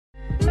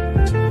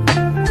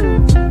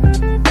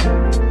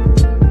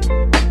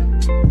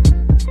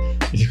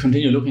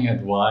continue looking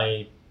at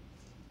why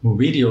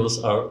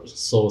videos are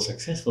so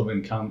successful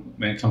when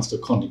it comes to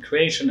content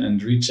creation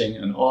and reaching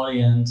an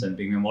audience and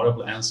being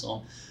memorable and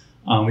so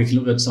on, we can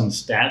look at some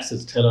stats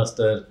that tell us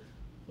that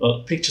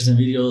pictures and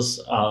videos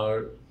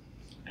are,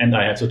 and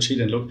I have to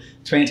cheat and look,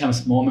 20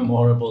 times more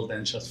memorable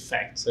than just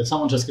facts. So if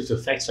someone just gives you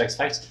facts,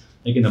 like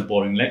in a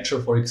boring lecture,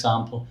 for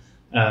example,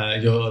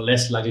 you're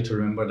less likely to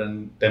remember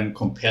them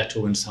compared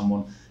to when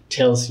someone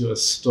tells you a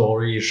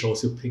story,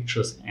 shows you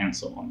pictures, and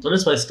so on. So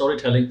that's why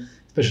storytelling,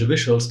 especially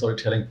visual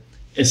storytelling,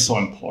 is so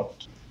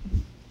important.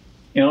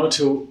 In order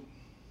to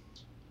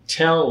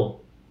tell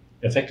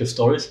effective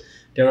stories,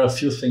 there are a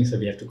few things that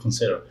we have to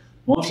consider.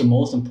 One of the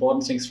most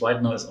important things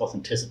right now is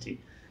authenticity,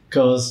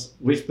 because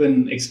we've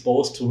been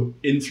exposed to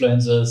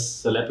influencers,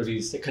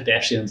 celebrities, the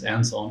Kardashians,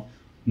 and so on.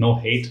 No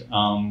hate,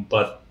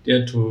 but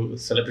to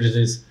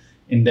celebrities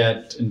in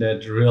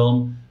that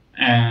realm,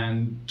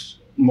 and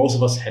most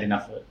of us had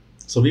enough of it.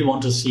 So we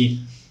want to see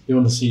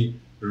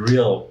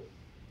real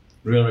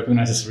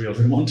recognizes real.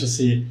 We want to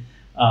see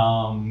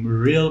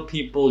real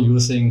people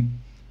using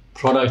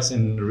products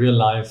in real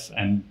life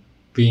and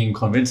being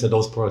convinced that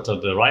those products are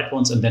the right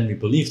ones, and then we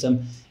believe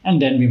them,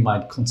 and then we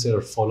might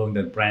consider following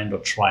that brand or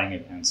trying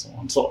it and so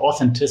on. So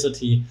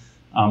authenticity,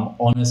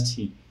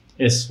 honesty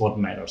is what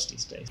matters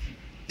these days.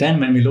 Then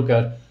when we look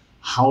at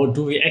how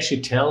do we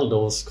actually tell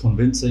those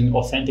convincing,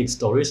 authentic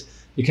stories,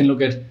 we can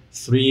look at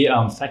three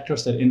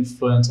factors that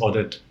influence or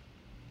that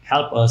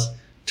help us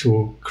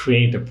to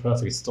create the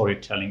perfect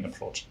storytelling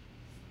approach.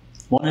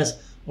 One is,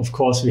 of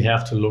course, we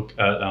have to look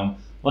at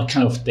what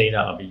kind of data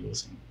are we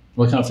using?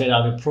 What kind of data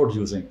are we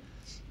producing?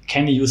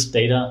 Can we use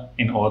data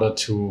in order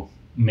to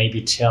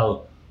maybe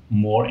tell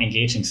more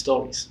engaging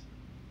stories?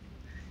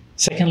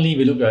 Secondly,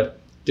 we look at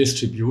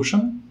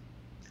distribution.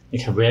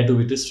 Like, where do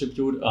we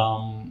distribute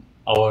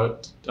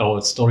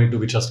our story? Do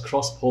we just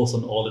cross-post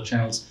on all the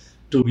channels?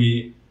 Do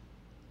we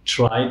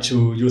try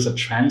to use a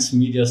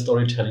transmedia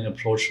storytelling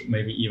approach,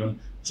 maybe even?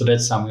 So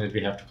that's something that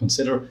we have to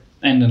consider.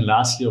 And then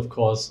lastly, of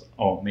course,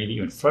 or maybe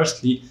even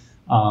firstly,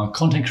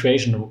 content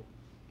creation.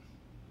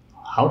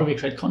 How do we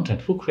create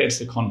content? Who creates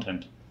the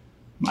content?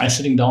 Am I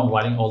sitting down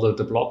writing all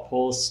the blog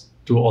posts,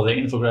 do all the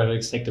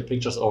infographics, take the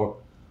pictures, or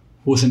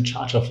who's in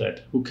charge of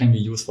that? Who can we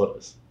use for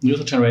this?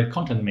 User-generated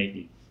content,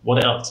 maybe.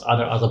 What else? Are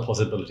there other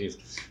possibilities?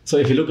 So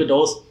if you look at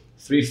those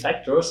three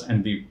factors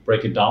and we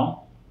break it down,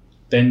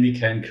 then we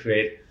can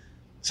create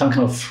some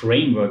kind of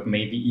framework,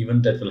 maybe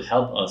even, that will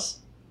help us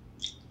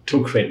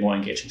to create more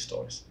engaging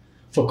stories.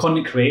 For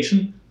content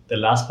creation, the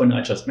last point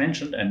I just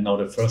mentioned, and now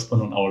the first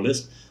point on our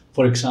list,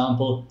 for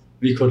example,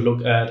 we could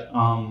look at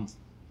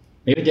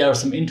maybe there are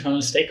some internal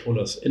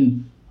stakeholders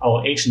in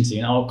our agency,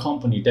 in our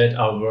company, that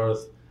are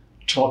worth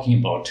talking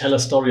about. Tell a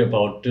story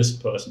about this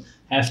person.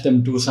 Have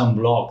them do some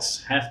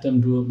blogs. Have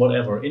them do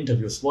whatever,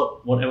 interviews,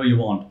 whatever you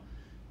want.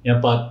 Yeah,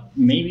 but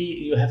maybe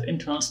you have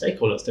internal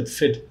stakeholders that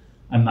fit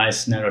a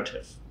nice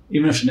narrative.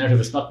 Even if the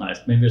narrative is not nice,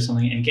 maybe there's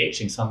something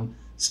engaging, some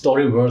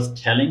story worth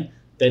telling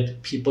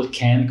that people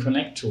can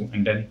connect to.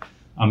 And then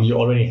you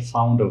already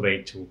found a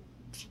way to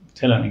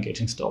tell an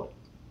engaging story.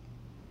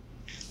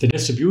 The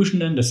distribution,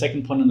 then, the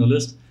second point on the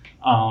list,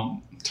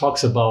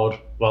 talks about,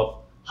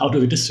 well, how do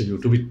we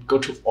distribute? Do we go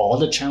to all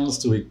the channels?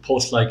 Do we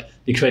post, like,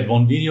 we create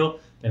one video,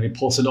 then we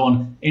post it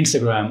on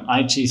Instagram,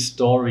 IG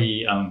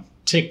Story,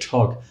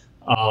 TikTok,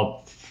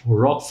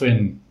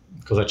 Rockfin,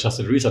 because I just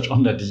did research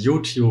on that,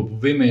 YouTube,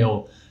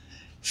 Vimeo,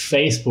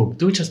 Facebook?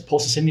 Do we just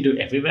post the same video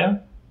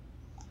everywhere?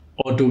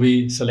 Or do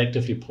we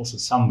selectively post it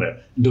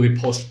somewhere? Do we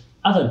post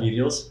other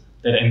videos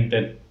that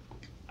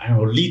I don't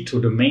know, lead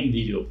to the main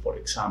video, for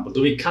example?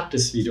 Do we cut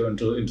this video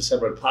into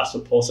separate parts to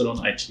post it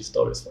on IG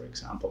Stories, for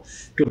example?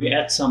 Do we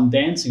add some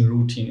dancing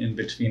routine in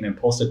between and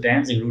post a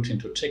dancing routine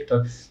to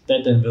TikTok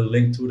that then will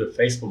link to the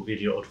Facebook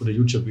video or to the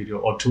YouTube video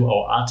or to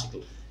our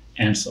article,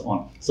 and so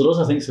on? So those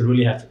are things we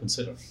really have to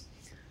consider.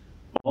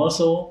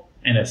 Also,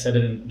 and I said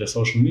it in the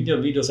social media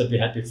videos that we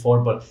had before,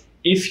 but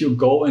if you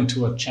go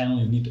into a channel,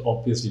 you need to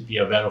obviously be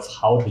aware of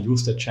how to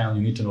use that channel.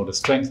 You need to know the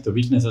strengths, the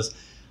weaknesses.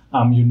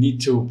 You need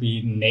to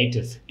be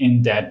native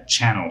in that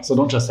channel. So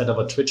don't just set up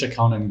a Twitch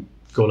account and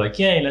go like,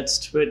 yay, let's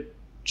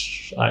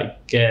Twitch, I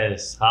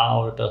guess.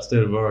 How does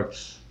this work?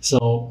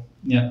 So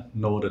yeah,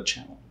 know the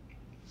channel.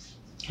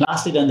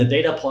 Lastly, then, the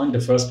data point,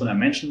 the first one I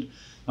mentioned.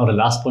 Now the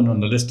last point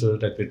on the list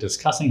that we're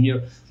discussing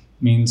here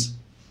means,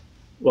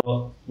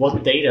 well,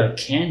 what data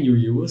can you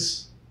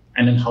use,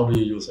 and then how do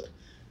you use it?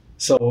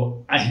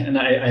 So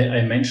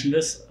I mentioned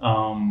this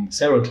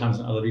several times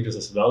in other videos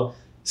as well,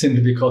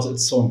 simply because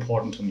it's so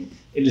important to me.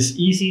 It is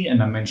easy,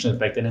 and I mentioned it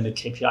back then in the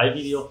KPI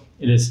video,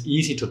 it is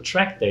easy to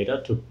track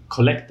data, to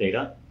collect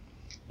data.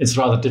 It's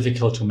rather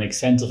difficult to make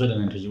sense of it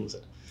and then to use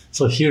it.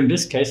 So here in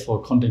this case,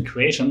 for content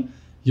creation,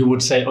 you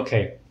would say,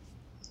 okay,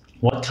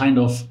 what kind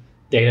of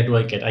data do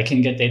I get? I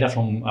can get data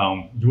from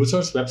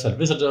users, website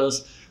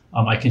visitors.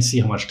 I can see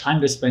how much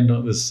time they spend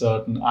with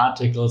certain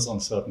articles on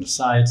certain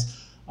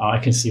sites. I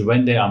can see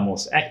when they are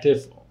most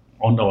active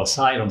on our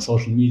site, on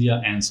social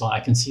media, and so I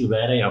can see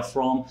where they are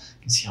from.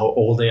 I can see how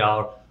old they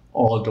are,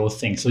 all those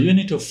things. So you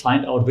need to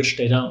find out which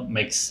data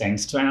makes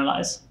sense to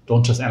analyze.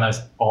 Don't just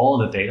analyze all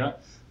the data,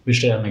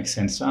 which data makes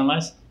sense to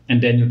analyze.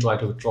 And then you try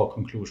to draw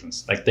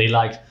conclusions. Like they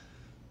like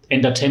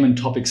entertainment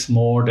topics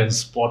more than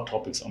sport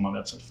topics on my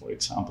website, for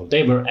example.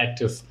 They were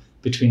active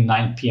between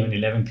 9 p.m. and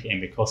 11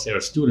 p.m. because they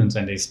are students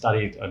and they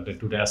studied and they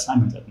do their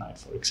assignments at night,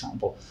 for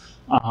example.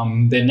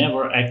 They're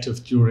never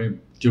active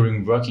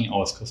during working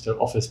hours because they're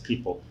office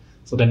people.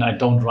 So then I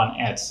don't run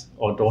ads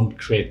or don't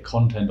create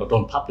content or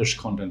don't publish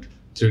content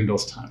during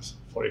those times,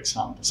 for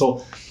example.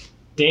 So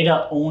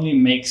data only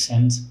makes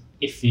sense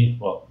if we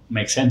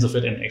make sense of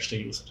it and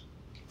actually use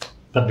it.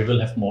 But we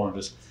will have more on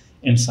this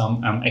in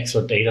some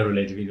extra data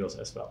related videos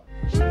as well.